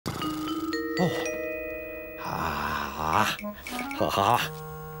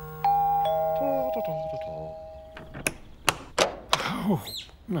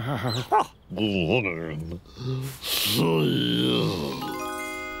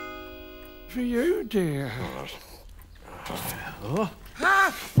For you, dear. What?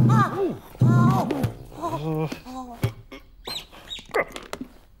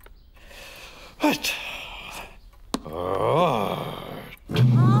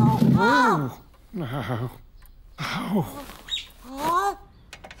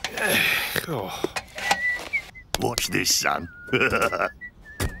 No. Watch this, son.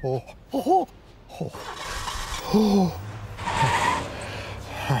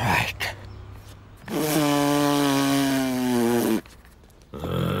 Right.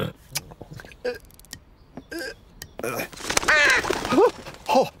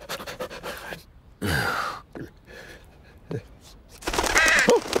 What?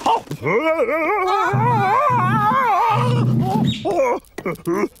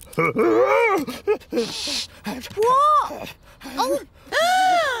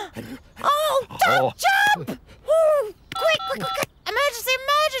 Oh, don't jump! Quick!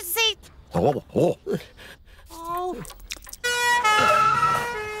 Emergency! Oh.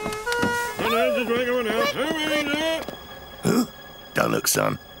 Don't look,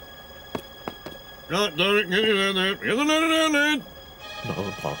 son.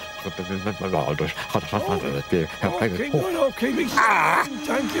 Keep standing.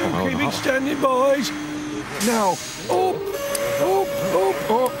 Thank you. Keep it standing, boys. Now,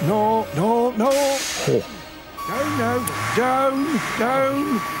 up. No. No.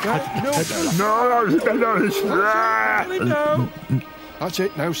 That's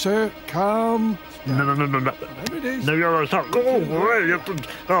it now, sir. Calm. No. There it is. No, you're not. Go away.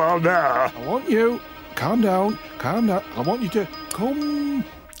 Oh, no. I want you. Calm down. I want you to come.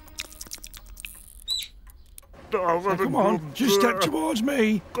 Now, come on. Just step towards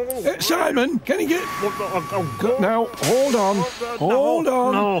me. Simon, can you get... Now, hold on.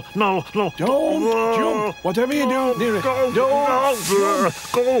 No. Don't jump. Whatever you do, near it. Don't jump.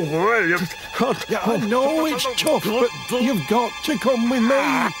 Go away. Yeah, I know it's tough, but you've got to come with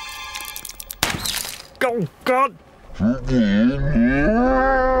me. Go, God.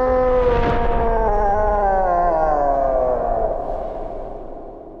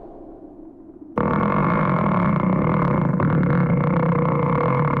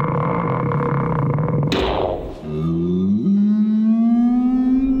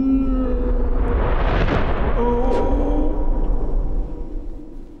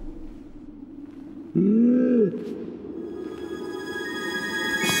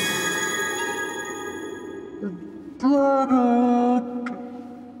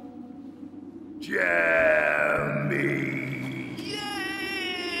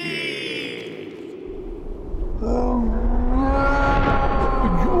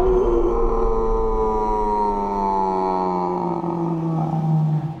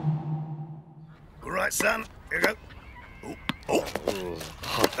 Right, son. Here you go.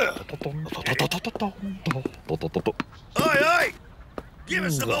 Oi! Give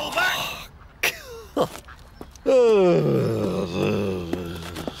us the ball back! Come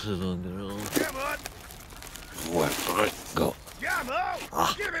on! Go. Jammo!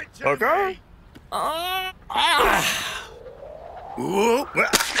 Give it to me!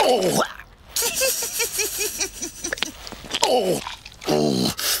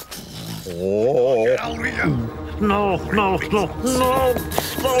 Get on with you! No. Come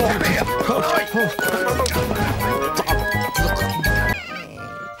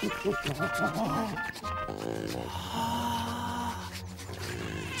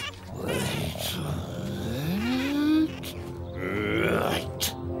Right.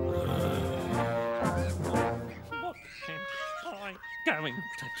 What am I going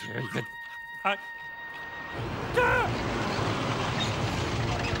to do?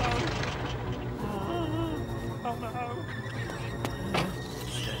 Oh no.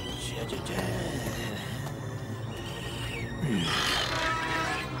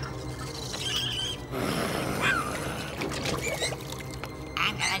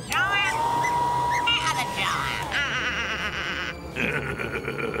 I'm gonna try it.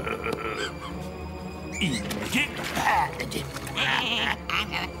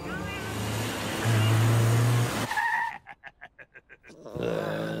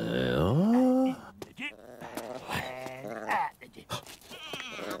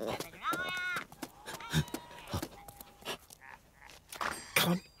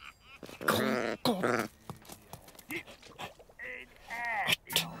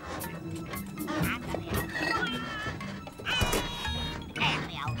 There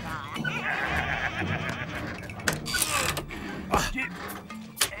we all try.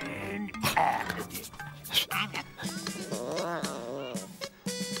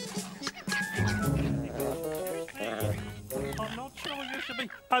 I'm not sure you should be.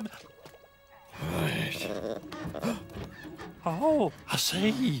 Right. Oh, I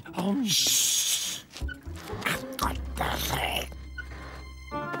see. Shh. I've got the thing.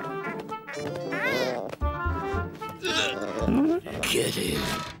 Get in.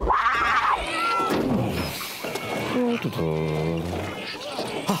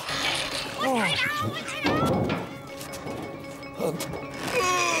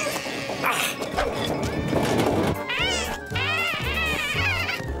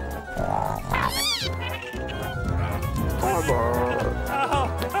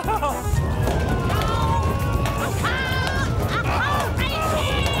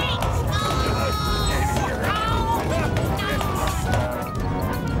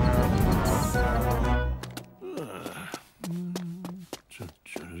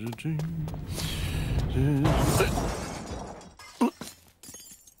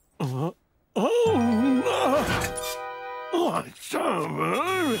 Oh, no! Oh,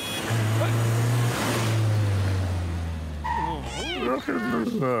 Salve! Look at the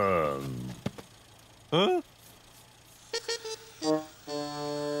sun. Huh?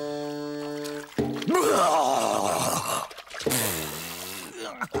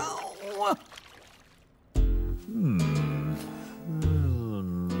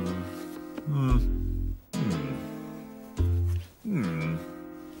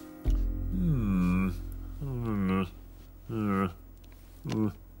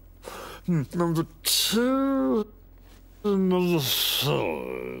 Number two, another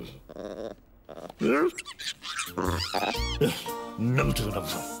sword. Yes? Number two, number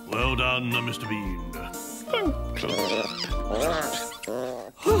four. Well done, Mr. Bean.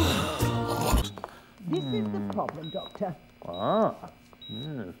 This is the problem, Doctor. Ah,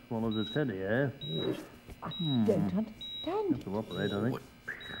 yes, swallows a teddy, eh? I don't understand. To operate, I think.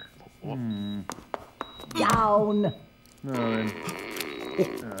 Down. Now then.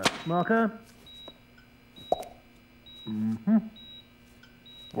 Marker.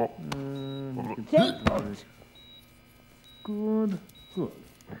 Checkpoint. Good, good.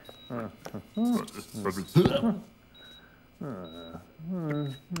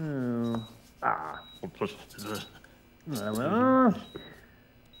 There we are.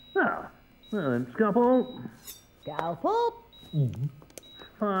 Now then, scalpel. Scalpel.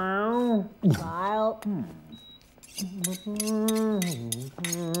 File. File.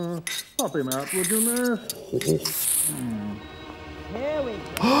 Pop him out, would you, nurse? Here we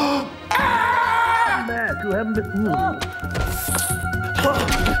go. Come back, you haven't been...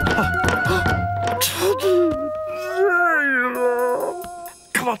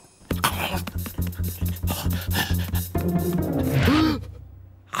 Come on,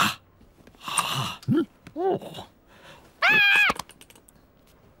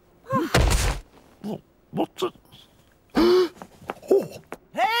 what's it?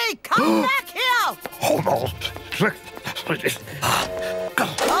 Hey, come back here! Hold on.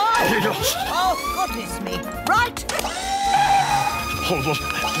 Oh, goodness me. Right. Hold on.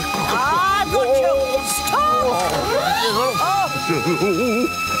 I've got you. Stop!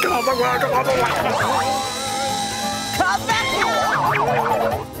 Come Come back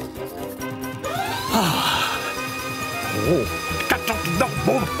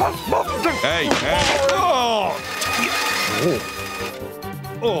Hey, hey.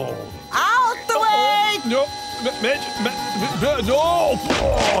 Oh. Out the way! No,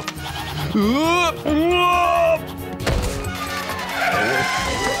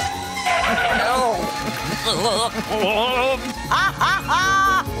 Ha ha ha!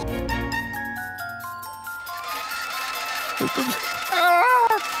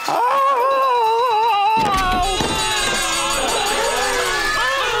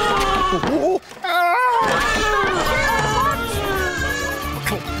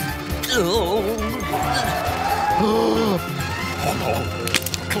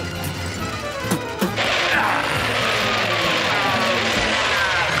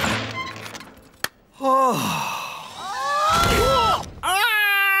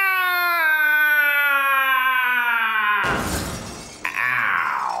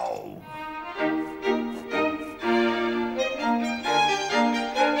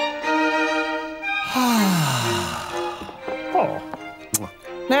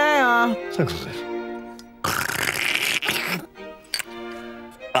 There you are.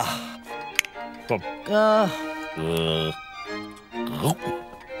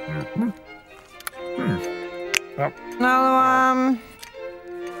 Another one.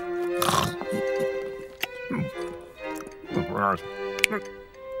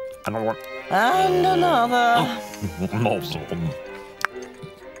 And another.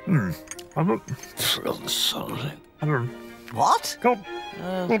 What?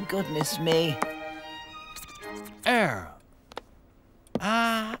 Oh, goodness me. Air.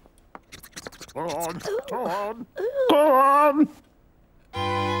 Go on. Go on.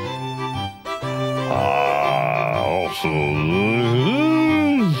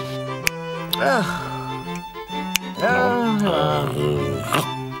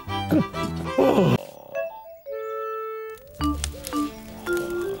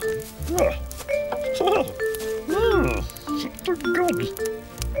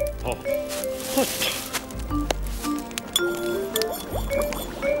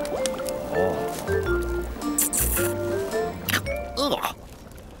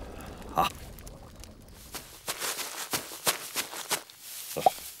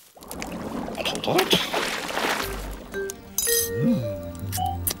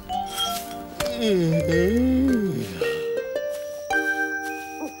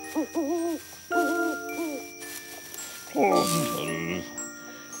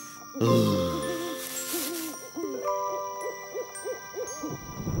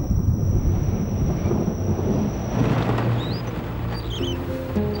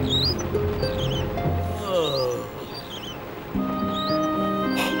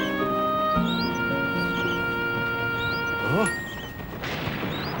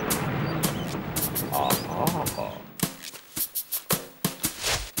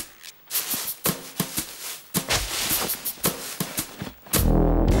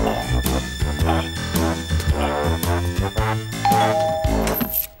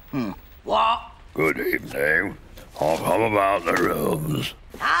 Good evening. I've come about the rooms.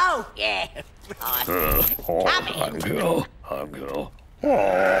 Oh, yeah. Right. Come in. Thank you. Thank you. Oh,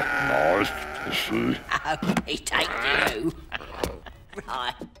 nice to see. Oh, he takes you.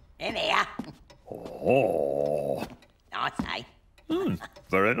 Right. In here. Oh. I say.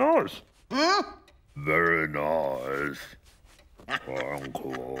 Very nice. Very nice. Thank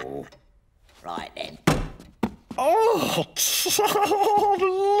you. Right then. Oh,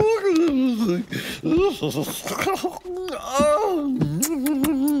 look at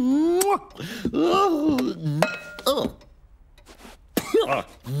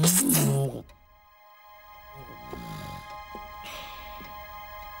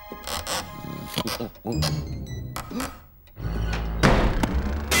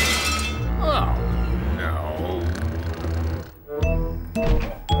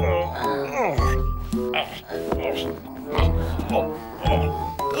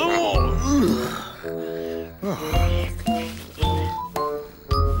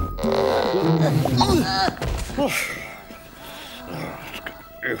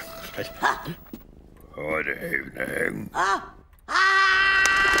Good evening.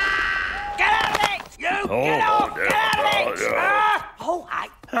 Get out of it! You! Get off! Get out of it! Oh, hey.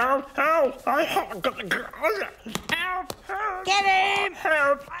 Help! I haven't got the help! Get him!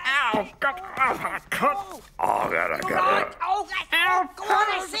 Help! Ow! Got cut! Oh, gotta get Right. it! Oh, that's help! Go on,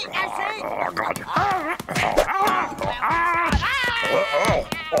 that's it, that's it! Oh, God!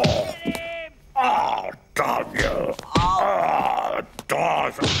 Oh, damn you! Oh,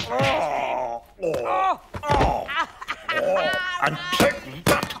 dog! And take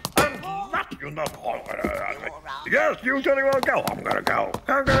that! And that, you know! Yes, you said you want to go. I'm gonna go.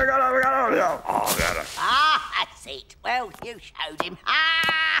 I'm gonna go. Oh, gotta. That's it. Well, you showed him.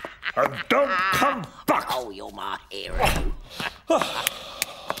 And don't come back. Oh, you're my hero. Oh.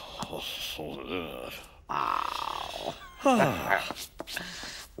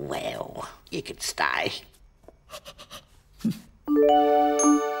 Well, you could stay.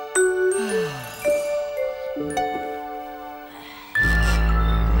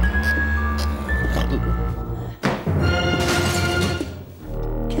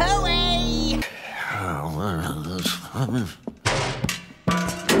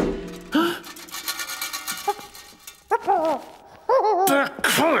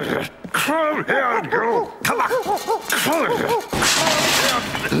 Come here, you! Come on! Come here!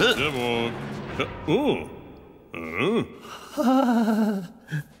 Come on.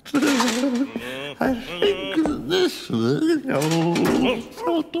 I think this will go.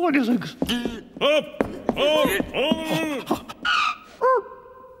 What do you think? Up!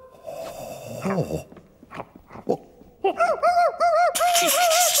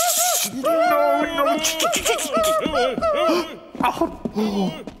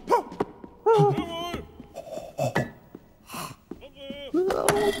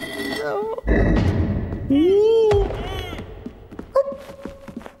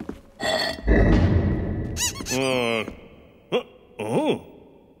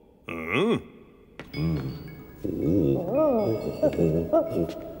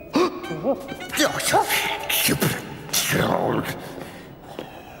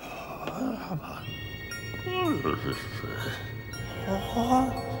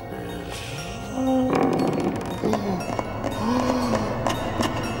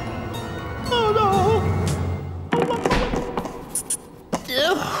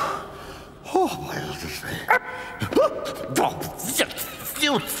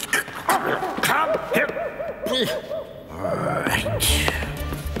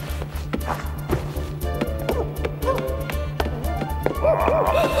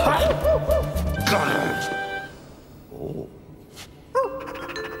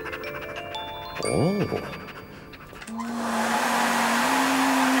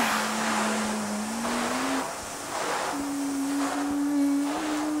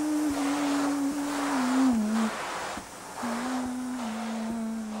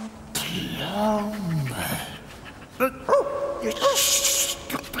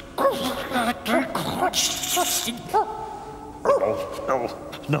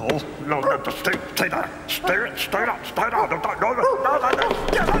 No, stay there. Stay there.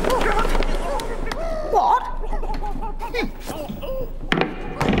 What?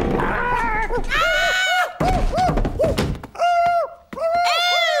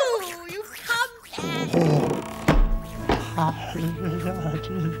 Oh, you've come back.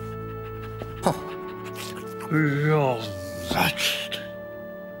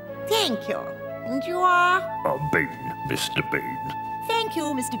 Thank you. And you are? Bean, Mr. Bean. Thank you,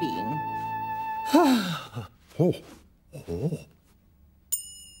 Mr. Bean.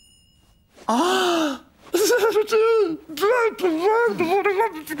 Ah! Look what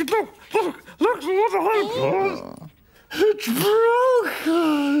happened! It's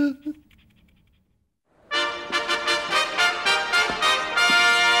broken!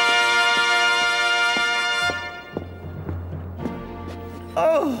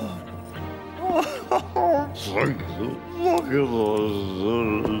 Oh! Thank you. Look at this.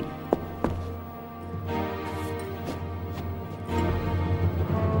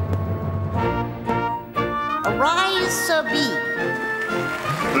 Arise, Sir Bean.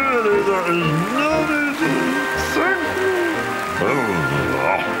 That is not easy. Thank you.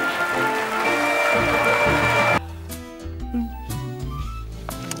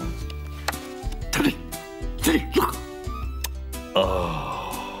 Teddy, look.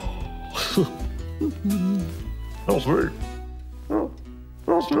 That's me.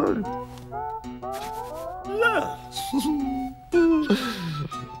 That's me. Yes.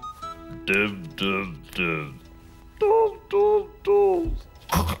 Dim. Dum.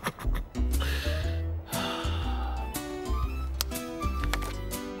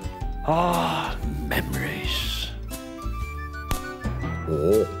 Memories.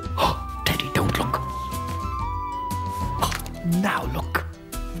 Oh, Teddy, don't look. Now look.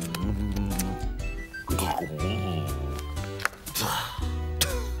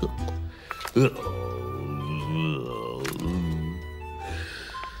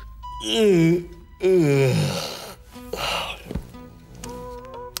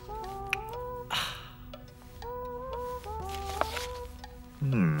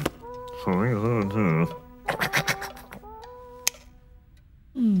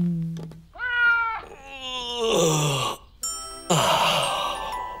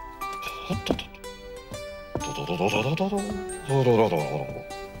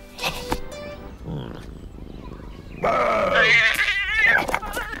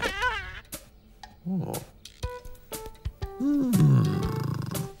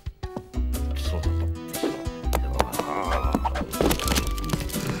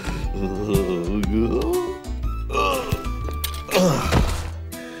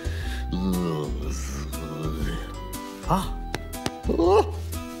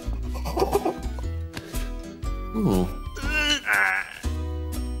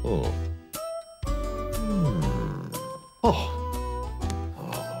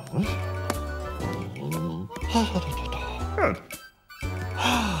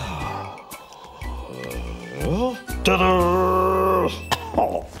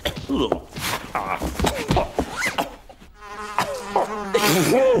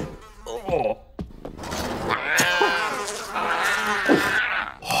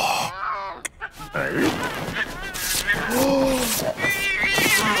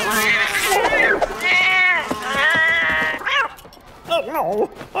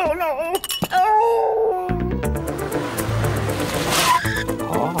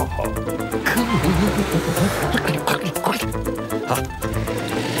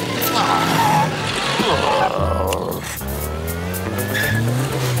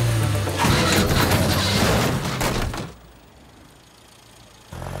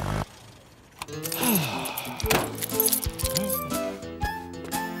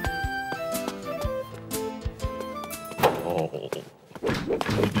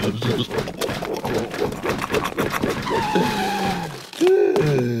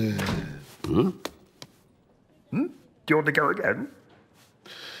 to go again?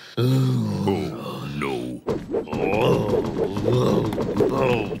 Oh, no.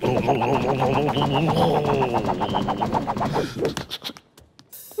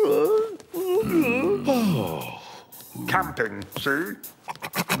 Camping, see?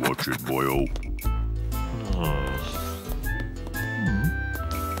 Watch it, boyo.